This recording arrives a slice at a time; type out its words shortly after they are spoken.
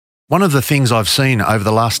One of the things I've seen over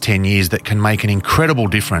the last 10 years that can make an incredible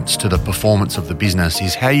difference to the performance of the business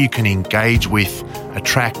is how you can engage with,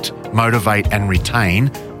 attract, motivate and retain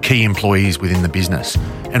key employees within the business.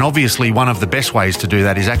 And obviously one of the best ways to do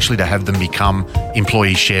that is actually to have them become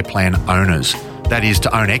employee share plan owners. That is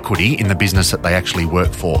to own equity in the business that they actually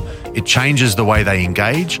work for. It changes the way they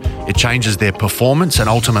engage, it changes their performance, and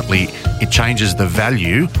ultimately it changes the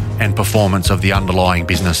value and performance of the underlying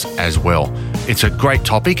business as well. It's a great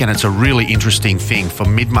topic and it's a really interesting thing for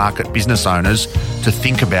mid-market business owners to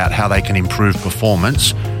think about how they can improve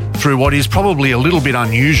performance through what is probably a little bit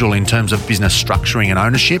unusual in terms of business structuring and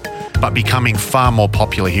ownership, but becoming far more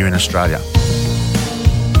popular here in Australia.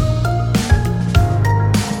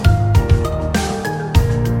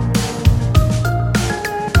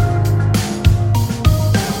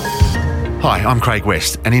 Hi, I'm Craig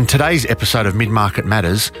West, and in today's episode of Mid-Market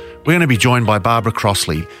Matters, we're going to be joined by Barbara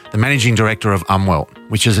Crossley, the Managing Director of Umwelt,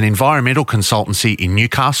 which is an environmental consultancy in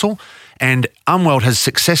Newcastle, and Umwelt has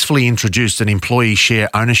successfully introduced an employee share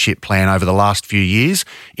ownership plan over the last few years,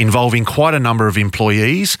 involving quite a number of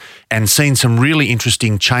employees, and seen some really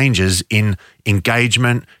interesting changes in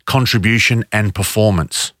engagement, contribution, and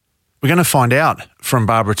performance. We're going to find out from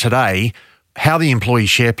Barbara today how the employee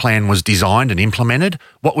share plan was designed and implemented,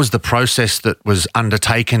 what was the process that was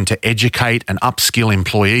undertaken to educate and upskill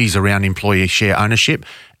employees around employee share ownership,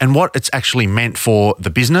 and what it's actually meant for the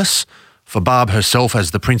business, for Barb herself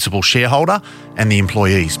as the principal shareholder, and the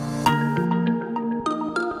employees.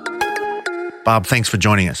 Barb, thanks for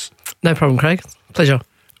joining us. No problem, Craig. Pleasure.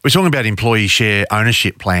 We're talking about employee share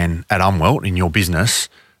ownership plan at Umwelt in your business.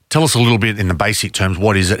 Tell us a little bit in the basic terms,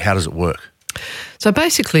 what is it, how does it work? So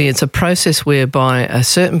basically, it's a process whereby a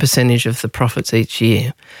certain percentage of the profits each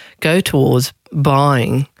year go towards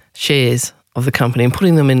buying shares of the company and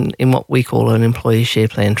putting them in what we call an employee share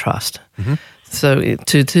plan trust. Mm-hmm. So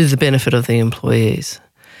to the benefit of the employees.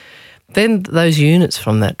 Then those units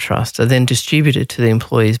from that trust are then distributed to the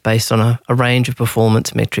employees based on a range of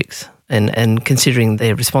performance metrics and considering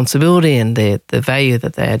their responsibility and the value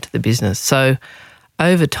that they add to the business. So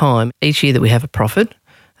over time, each year that we have a profit,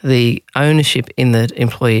 the ownership in the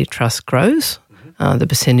employee trust grows. The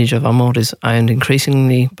percentage of Umwelt is owned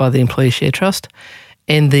increasingly by the employee share trust,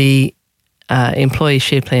 and the employee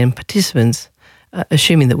share plan participants,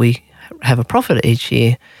 assuming that we have a profit each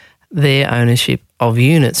year, their ownership of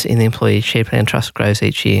units in the employee share plan trust grows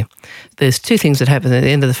each year. There's two things that happen at the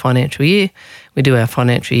end of the financial year. We do our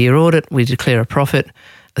financial year audit, we declare a profit.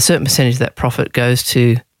 A certain percentage of that profit goes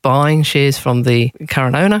to buying shares from the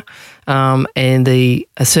current owner, and a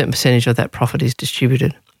certain percentage of that profit is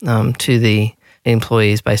distributed to the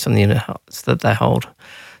employees based on the units that they hold.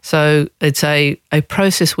 So it's a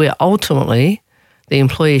process where ultimately the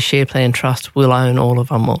employee share plan trust will own all of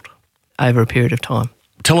Umwelt over a period of time.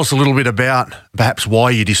 Tell us a little bit about perhaps why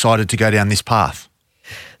you decided to go down this path.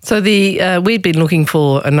 So we'd been looking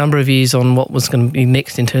for a number of years on what was going to be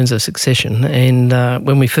next in terms of succession. And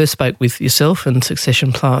when we first spoke with yourself and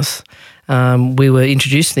Succession Plus, we were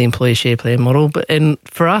introduced to the employee share plan model. And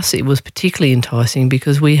for us, it was particularly enticing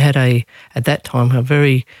because we had at that time, a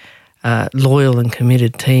very loyal and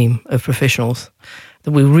committed team of professionals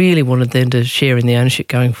that we really wanted them to share in the ownership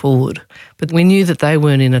going forward. But we knew that they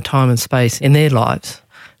weren't in a time and space in their lives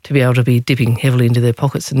to be able to be dipping heavily into their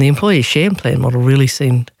pockets. And the employee share plan model really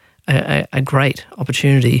seemed a great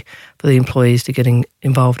opportunity for the employees to get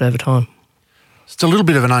involved over time. It's a little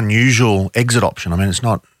bit of an unusual exit option. I mean,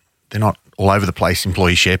 they're not all over the place,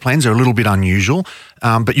 employee share plans. They're a little bit unusual.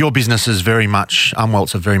 But your business is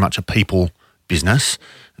Umwelt's very much a people business.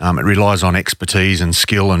 It relies on expertise and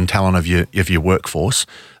skill and talent of your workforce.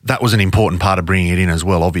 That was an important part of bringing it in as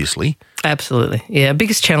well, obviously. Absolutely. Yeah,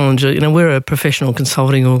 biggest challenge, we're a professional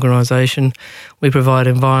consulting organisation. We provide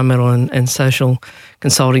environmental and social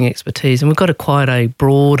consulting expertise, and we've got quite a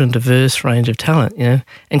broad and diverse range of talent,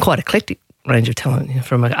 and quite eclectic range of talent,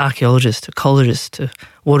 from archaeologists to ecologists to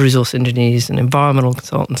water resource engineers and environmental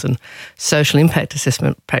consultants and social impact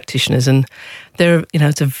assessment practitioners. And they're,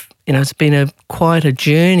 it's been quite a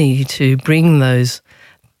journey to bring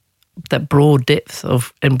that broad depth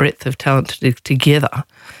and breadth of talent together.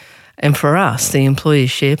 And for us, the employee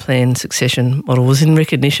share plan succession model was in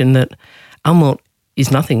recognition that Umwelt is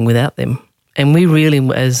nothing without them. And we really,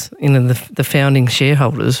 as the founding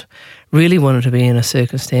shareholders, really wanted to be in a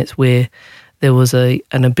circumstance where there was an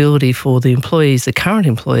ability for the employees, the current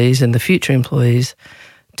employees and the future employees,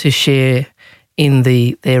 to share in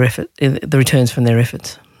the returns from their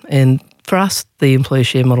efforts. And for us, the employee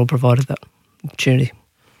share model provided that opportunity.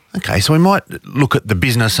 Okay, so we might look at the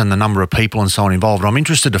business and the number of people and so on involved. I'm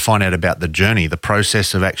interested to find out about the journey, the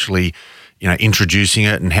process of actually introducing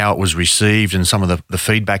it and how it was received and some of the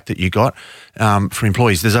feedback that you got for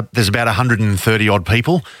employees. There's about 130 odd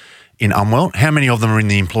people in Umwelt. How many of them are in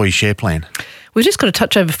the Employee Share Plan? We've just got a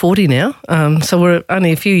touch over 40 now. So we're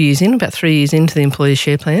only a few years in, about 3 years into the Employee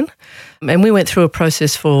Share Plan. And we went through a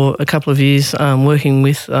process for a couple of years working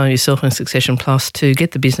with yourself and Succession Plus to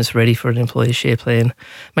get the business ready for an Employee Share Plan,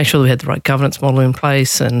 make sure that we had the right governance model in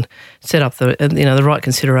place and set up the right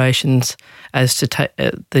considerations as to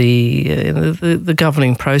the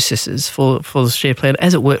governing processes for the share plan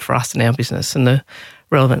as it worked for us in our business, and the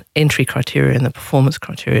relevant entry criteria and the performance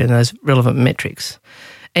criteria and those relevant metrics.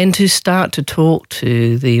 And to start to talk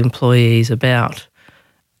to the employees about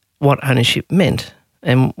what ownership meant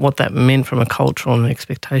and what that meant from a cultural and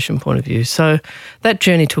expectation point of view. So that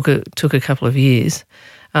journey took a couple of years.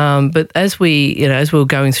 But as we were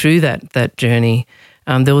going through that journey,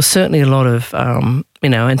 there was certainly a lot of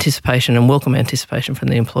anticipation and welcome anticipation from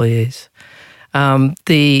the employees.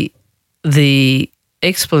 The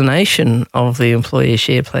explanation of the Employee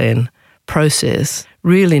Share Plan process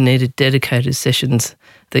really needed dedicated sessions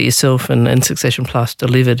that yourself and Succession Plus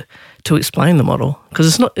delivered to explain the model,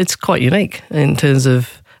 because it's quite unique in terms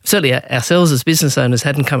of, certainly ourselves as business owners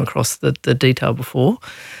hadn't come across the detail before.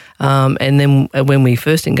 And then when we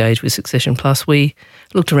first engaged with Succession Plus, we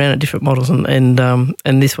looked around at different models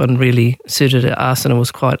and this one really suited us and it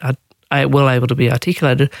was quite well able to be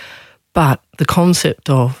articulated. But the concept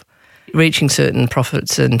of reaching certain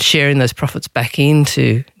profits and sharing those profits back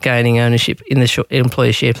into gaining ownership in the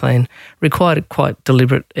Employee Share Plan required quite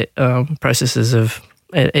deliberate processes of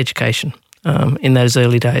education in those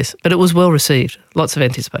early days. But it was well received, lots of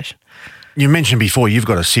anticipation. You mentioned before you've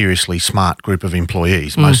got a seriously smart group of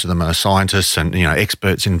employees. Most of them are scientists and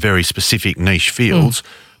experts in very specific niche fields,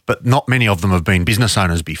 but not many of them have been business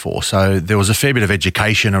owners before. So there was a fair bit of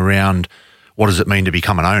education around what does it mean to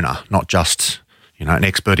become an owner, not just an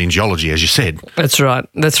expert in geology, as you said. That's right.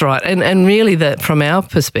 And really that from our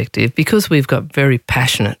perspective, because we've got very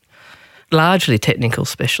passionate, largely technical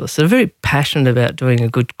specialists that are very passionate about doing a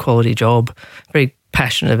good quality job, very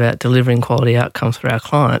passionate about delivering quality outcomes for our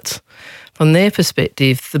clients, from their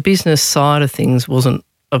perspective, the business side of things wasn't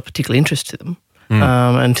of particular interest to them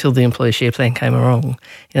until the Employee Share Plan came along.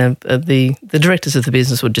 The directors of the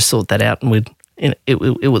business would just sort that out and it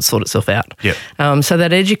would sort itself out. Yep. So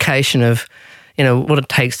that education of what it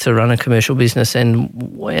takes to run a commercial business and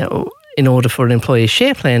in order for an Employee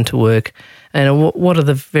Share Plan to work, and what are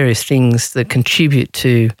the various things that contribute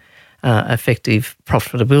to effective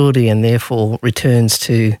profitability and therefore returns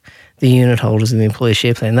to the unit holders in the Employee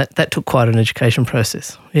Share Plan. That took quite an education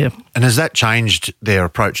process. Yeah. And has that changed their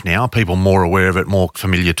approach now? Are people more aware of it, more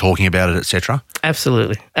familiar talking about it, etc.?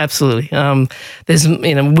 Absolutely. We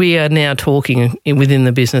are now talking within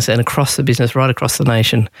the business and across the business, right across the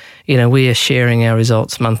nation. We are sharing our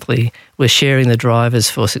results monthly. We're sharing the drivers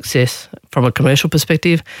for success from a commercial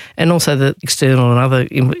perspective, and also the external and other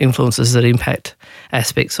influences that impact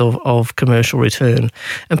aspects of commercial return.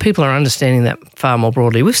 And people are understanding that far more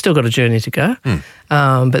broadly. We've still got a journey to go,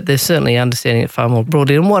 but they're certainly understanding it far more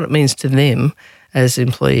broadly and what it means to them as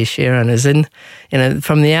employee share owners. And,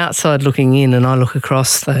 from the outside looking in, and I look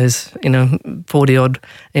across those, 40-odd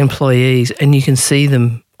employees, and you can see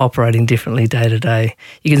them operating differently day to day.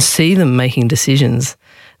 You can see them making decisions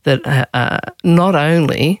that not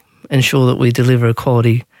only ensure that we deliver a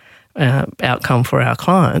quality outcome for our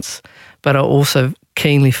clients, but are also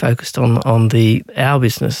keenly focused on our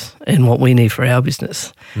business and what we need for our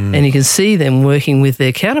business. And you can see them working with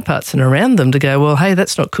their counterparts and around them to go, well, hey,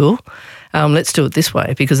 that's not cool. Let's do it this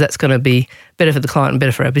way because that's going to be better for the client and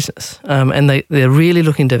better for our business. And they're really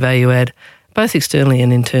looking to value add both externally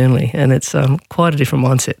and internally, and it's quite a different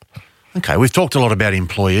mindset. Okay, we've talked a lot about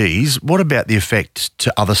employees. What about the effect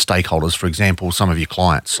to other stakeholders, for example, some of your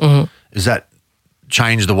clients? Is that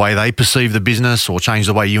change the way they perceive the business or change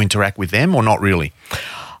the way you interact with them, or not really?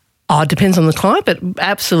 It depends on the client, but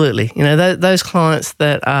absolutely. Those clients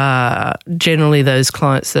that are generally those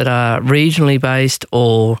clients that are regionally based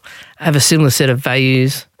or have a similar set of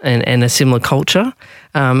values and a similar culture,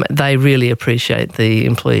 they really appreciate the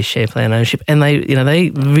Employee Share Plan ownership, and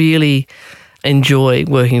they really enjoy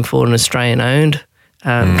working for an Australian-owned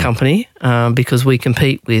company because we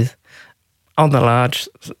compete with, on the large,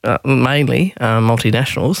 mainly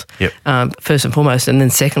multinationals, first and foremost, and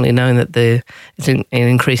then secondly, knowing that it's an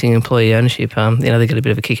increasing employee ownership, they get a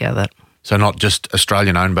bit of a kick out of that. So not just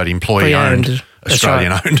Australian-owned, but employee-owned,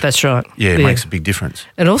 Australian-owned. That's right. Yeah, it makes a big difference.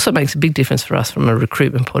 It also makes a big difference for us from a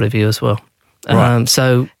recruitment point of view as well. Right.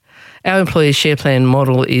 So our Employee Share Plan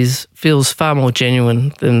model feels far more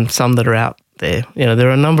genuine than some that are out there. There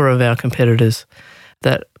are a number of our competitors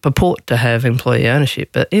that purport to have employee ownership,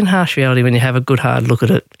 but in harsh reality, when you have a good hard look at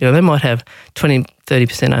it, they might have 20,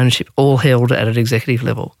 30% ownership all held at an executive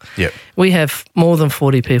level. Yep. We have more than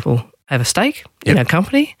 40 people have a stake in our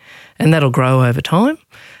company, and that'll grow over time.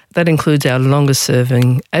 That includes our longest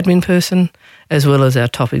serving admin person as well as our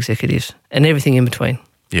top executives and everything in between.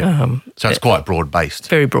 Yeah. So it's quite broad-based.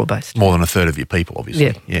 Very broad-based. More than a third of your people, obviously.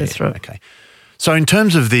 Yeah, that's right. Okay. So in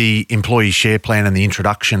terms of the employee share plan and the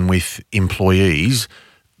introduction with employees,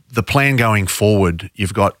 the plan going forward,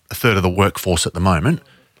 you've got a third of the workforce at the moment.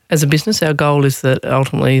 As a business, our goal is that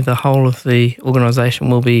ultimately the whole of the organisation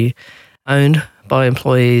will be owned by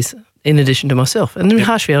employees in addition to myself. And the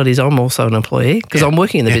harsh reality is I'm also an employee because I'm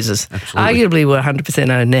working in the business. Absolutely. Arguably, we're 100%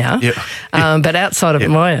 owned now. But outside of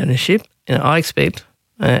my ownership, I expect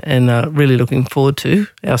and really looking forward to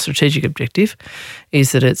our strategic objective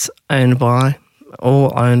is that it's owned by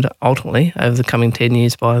or owned ultimately over the coming 10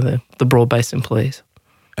 years by the broad-based employees.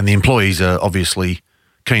 And the employees are obviously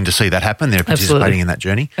keen to see that happen. They're participating in that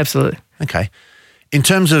journey. Absolutely. Okay. In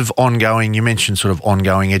terms of ongoing, you mentioned sort of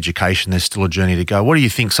ongoing education, there's still a journey to go. What do you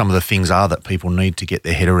think some of the things are that people need to get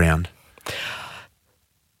their head around?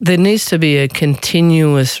 There needs to be a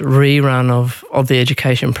continuous rerun of the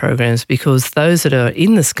education programs because those that are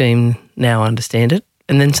in the scheme now understand it,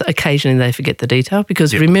 and then occasionally they forget the detail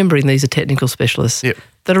because remembering these are technical specialists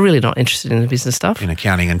that are really not interested in the business stuff. In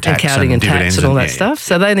accounting and tax and dividends and all that stuff.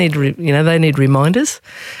 So they need, they need reminders.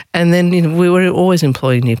 And then we're always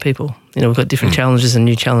employing new people. We've got different challenges and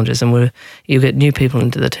new challenges, and you get new people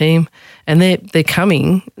into the team, and they're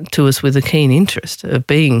coming to us with a keen interest of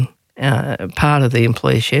being part of the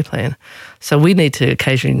employee share plan. So we need to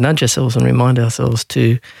occasionally nudge ourselves and remind ourselves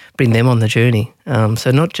to bring them on the journey.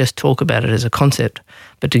 So not just talk about it as a concept,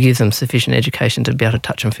 but to give them sufficient education to be able to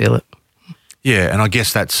touch and feel it. Yeah, and I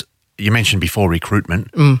guess you mentioned before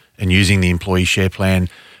recruitment and using the employee share plan,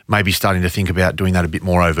 maybe starting to think about doing that a bit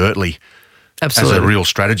more overtly. Absolutely. As a real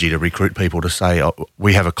strategy to recruit people to say,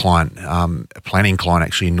 we have a client, a planning client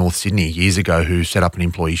actually in North Sydney years ago who set up an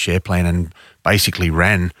employee share plan and basically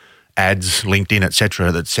ran ads, LinkedIn,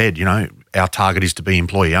 etc., that said, our target is to be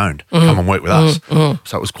employee owned. Come and work with us.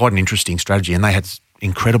 So it was quite an interesting strategy, and they had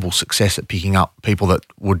incredible success at picking up people that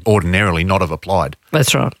would ordinarily not have applied.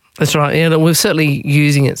 That's right. We're certainly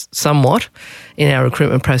using it somewhat in our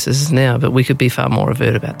recruitment processes now, but we could be far more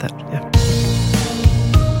overt about that. Yeah.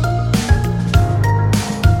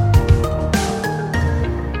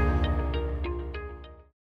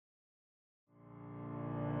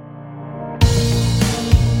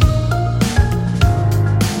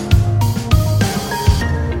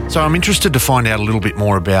 So I'm interested to find out a little bit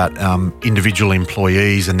more about individual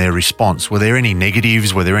employees and their response. Were there any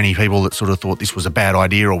negatives? Were there any people that sort of thought this was a bad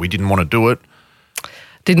idea or we didn't want to do it?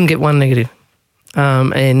 Didn't get one negative.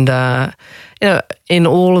 In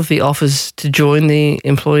all of the offers to join the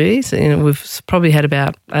employees, we've probably had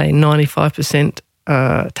about a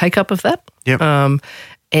 95% take up of that. Yep.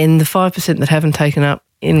 And the 5% that haven't taken up,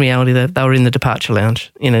 in reality, they were in the departure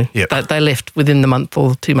lounge. They left within the month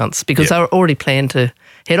or 2 months because they were already planned to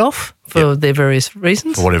head off for their various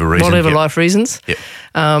reasons. For whatever reason. Life reasons. Yep.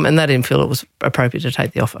 And they didn't feel it was appropriate to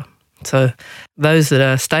take the offer. So those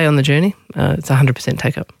that stay on the journey, it's 100%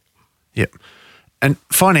 take up. Yep. And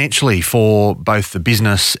financially for both the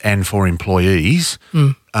business and for employees,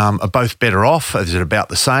 are both better off? Is it about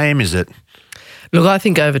the same? Is it... Look, I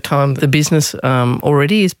think over time the business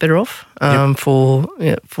already is better off for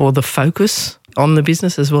the focus on the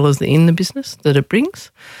business as well as in the business that it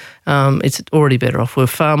brings. It's already better off. We're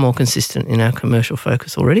far more consistent in our commercial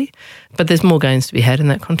focus already, but there's more gains to be had in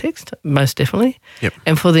that context, most definitely. Yep.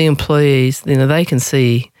 And for the employees, they can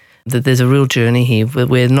see that there's a real journey here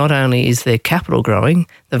where not only is their capital growing,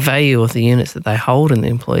 the value of the units that they hold in the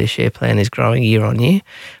employee share plan is growing year on year,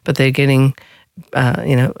 but they're getting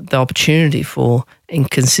the opportunity for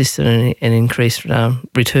inconsistent and increased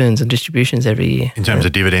returns and distributions every year. In terms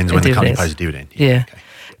of dividends, when the company pays a dividend. Yeah. Okay.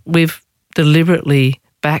 We've deliberately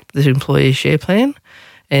backed the employee share plan,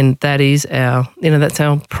 and that is that's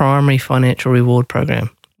our primary financial reward program.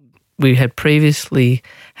 We had previously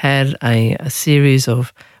had a series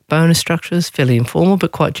of bonus structures, fairly informal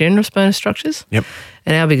but quite generous bonus structures. Yep.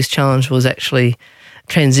 And our biggest challenge was actually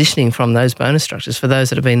transitioning from those bonus structures, for those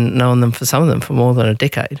that have been knowing them for some of them for more than a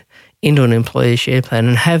decade, into an employee share plan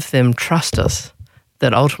and have them trust us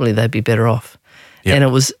that ultimately they'd be better off. Yep. And it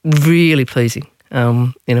was really pleasing,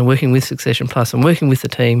 working with Succession Plus and working with the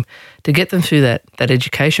team to get them through that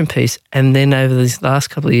education piece, and then over these last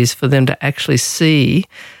couple of years for them to actually see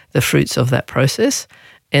the fruits of that process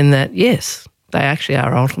and that, yes, they actually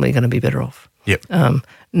are ultimately going to be better off. Yep.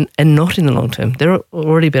 And not in the long term. They're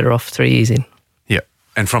already better off 3 years in. Yep.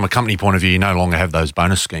 And from a company point of view, you no longer have those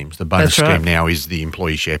bonus schemes. The bonus scheme now is the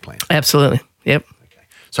employee share plan. Absolutely. Yep. Okay.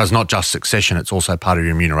 So it's not just succession, it's also part of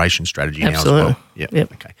your remuneration strategy now as Absolutely. well.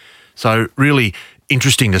 Yep. Okay. So really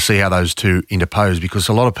interesting to see how those two interpose, because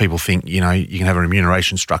a lot of people think, you can have a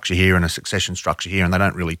remuneration structure here and a succession structure here, and they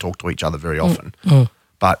don't really talk to each other very often.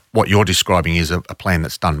 But what you're describing is a plan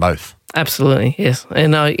that's done both. Absolutely, yes.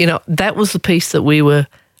 And, that was the piece that we were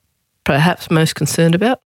perhaps most concerned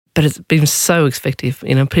about, but it's been so effective.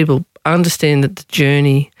 People understand that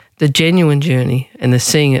the genuine journey, and they're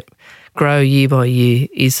seeing it grow year by year,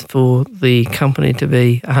 is for the company to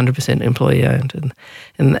be 100% employee owned,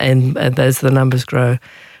 and as the numbers grow.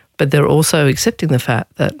 But they're also accepting the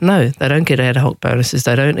fact that no, they don't get ad hoc bonuses.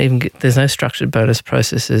 They don't even get. There's no structured bonus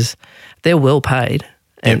processes. They're well paid,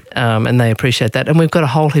 and they appreciate that. And we've got a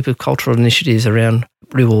whole heap of cultural initiatives around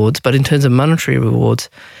rewards. But in terms of monetary rewards,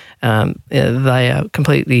 they are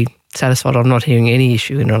completely satisfied. I'm not hearing any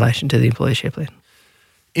issue in relation to the employee share plan.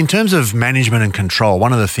 In terms of management and control,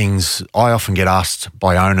 one of the things I often get asked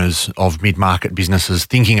by owners of mid-market businesses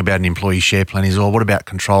thinking about an employee share plan is, what about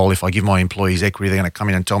control? If I give my employees equity, they're going to come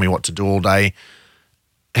in and tell me what to do all day.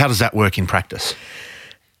 How does that work in practice?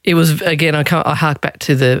 It was, again, I hark back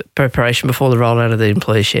to the preparation before the rollout of the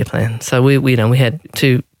employee share plan. So we had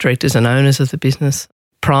two directors and owners of the business.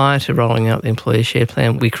 Prior to rolling out the employee share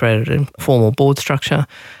plan, we created a formal board structure,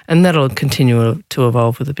 and that'll continue to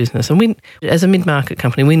evolve with the business. And we, as a mid-market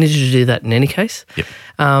company, we needed to do that in any case. Yep.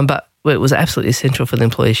 But it was absolutely essential for the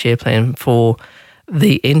employee share plan for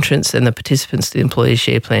the entrants and the participants to the employee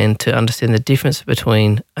share plan to understand the difference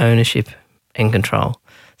between ownership and control.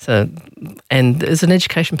 So, and there's an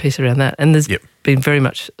education piece around that, and there's been very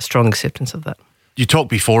much strong acceptance of that. You talked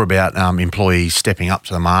before about employees stepping up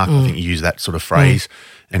to the mark. I think you used that sort of phrase,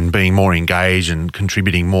 and being more engaged and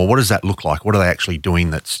contributing more. What does that look like? What are they actually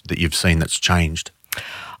doing that you've seen that's changed?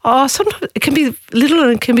 Oh, sometimes it can be little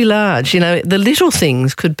and it can be large. The little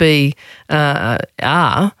things could be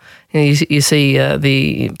you see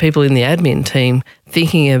the people in the admin team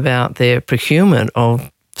thinking about their procurement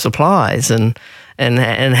of supplies and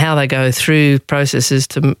how they go through processes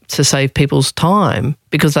to save people's time,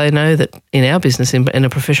 because they know that in our business, in a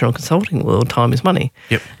professional consulting world, time is money.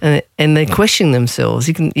 Yep. And they're questioning themselves.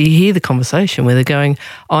 You hear the conversation where they're going,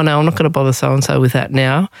 oh no, I'm not going to bother so-and-so with that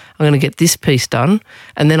now. I'm going to get this piece done,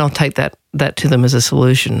 and then I'll take that to them as a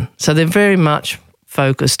solution. So they're very much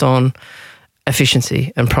focused on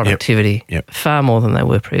efficiency and productivity, far more than they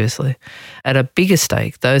were previously. At a bigger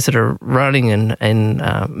stake, those that are running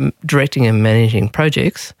and directing and managing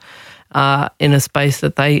projects are in a space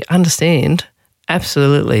that they understand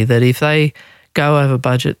absolutely that if they go over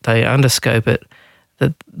budget, they underscope it,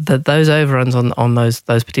 that those overruns on those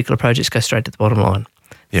particular projects go straight to the bottom line.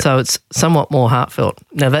 Yep. So it's somewhat more heartfelt.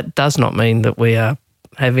 Now, that does not mean that we have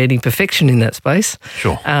any perfection in that space.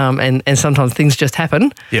 Sure. And sometimes things just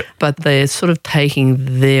happen. Yep. But they're sort of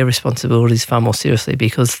taking their responsibilities far more seriously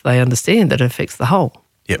because they understand that it affects the whole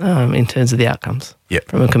in terms of the outcomes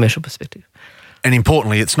from a commercial perspective. And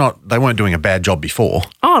importantly, they weren't doing a bad job before.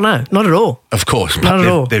 Oh, no, not at all. Of course. Not at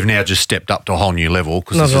all. They've now just stepped up to a whole new level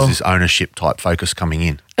because this is this ownership type focus coming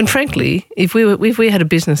in. And frankly, if we had a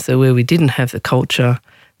business there where we didn't have the culture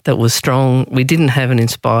that was strong, we didn't have an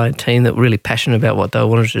inspired team that were really passionate about what they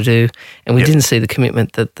wanted to do, and we didn't see the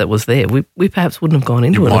commitment that was there, we perhaps wouldn't have gone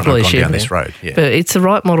into an employee share plan. This road. Yeah. But it's the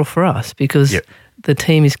right model for us because the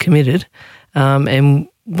team is committed, and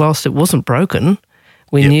whilst it wasn't broken,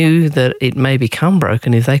 we knew that it may become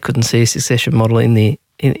broken if they couldn't see a succession model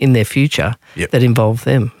in their future that involved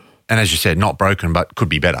them. And as you said, not broken, but could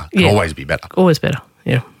be better. Can always be better. Always better,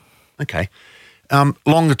 yeah. Okay.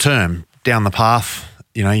 Longer term, down the path,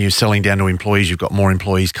 you're selling down to employees, you've got more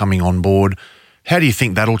employees coming on board. How do you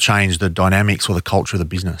think that'll change the dynamics or the culture of the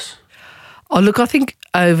business? Oh, look, I think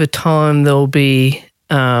over time there'll be,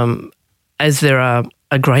 as there are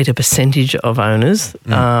a greater percentage of owners,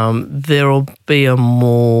 there will be a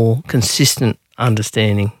more consistent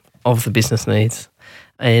understanding of the business needs.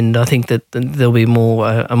 And I think that there'll be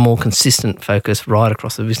a more consistent focus right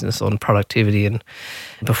across the business on productivity and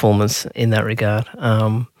performance in that regard.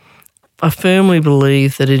 I firmly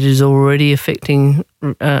believe that it is already affecting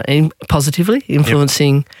positively,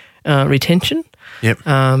 influencing retention. Yep.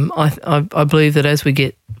 I believe that as we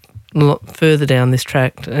get a lot further down this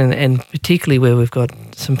track, and particularly where we've got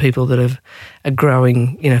some people that are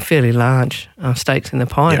growing, fairly large stakes in the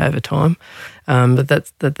pie over time,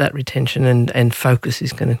 that retention and focus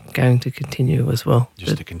is going to continue as well.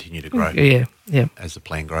 To continue to grow. Yeah. As the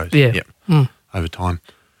plan grows. Yeah. Yep. Over time.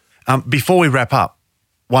 Before we wrap up,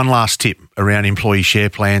 one last tip around employee share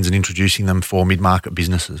plans and introducing them for mid-market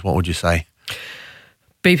businesses. What would you say?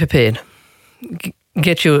 Be prepared.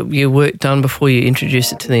 Get your work done before you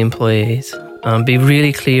introduce it to the employees. Be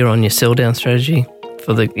really clear on your sell-down strategy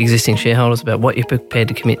for the existing shareholders about what you're prepared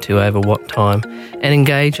to commit to over what time, and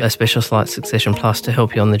engage a specialist like Succession Plus to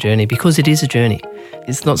help you on the journey, because it is a journey.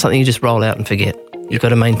 It's not something you just roll out and forget. You've got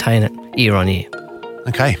to maintain it year on year.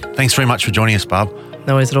 Okay, thanks very much for joining us, Barb.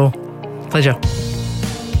 No worries at all. Pleasure.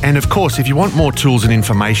 And of course, if you want more tools and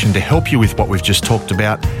information to help you with what we've just talked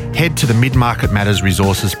about, head to the Mid Market Matters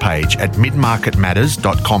resources page at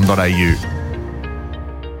midmarketmatters.com.au.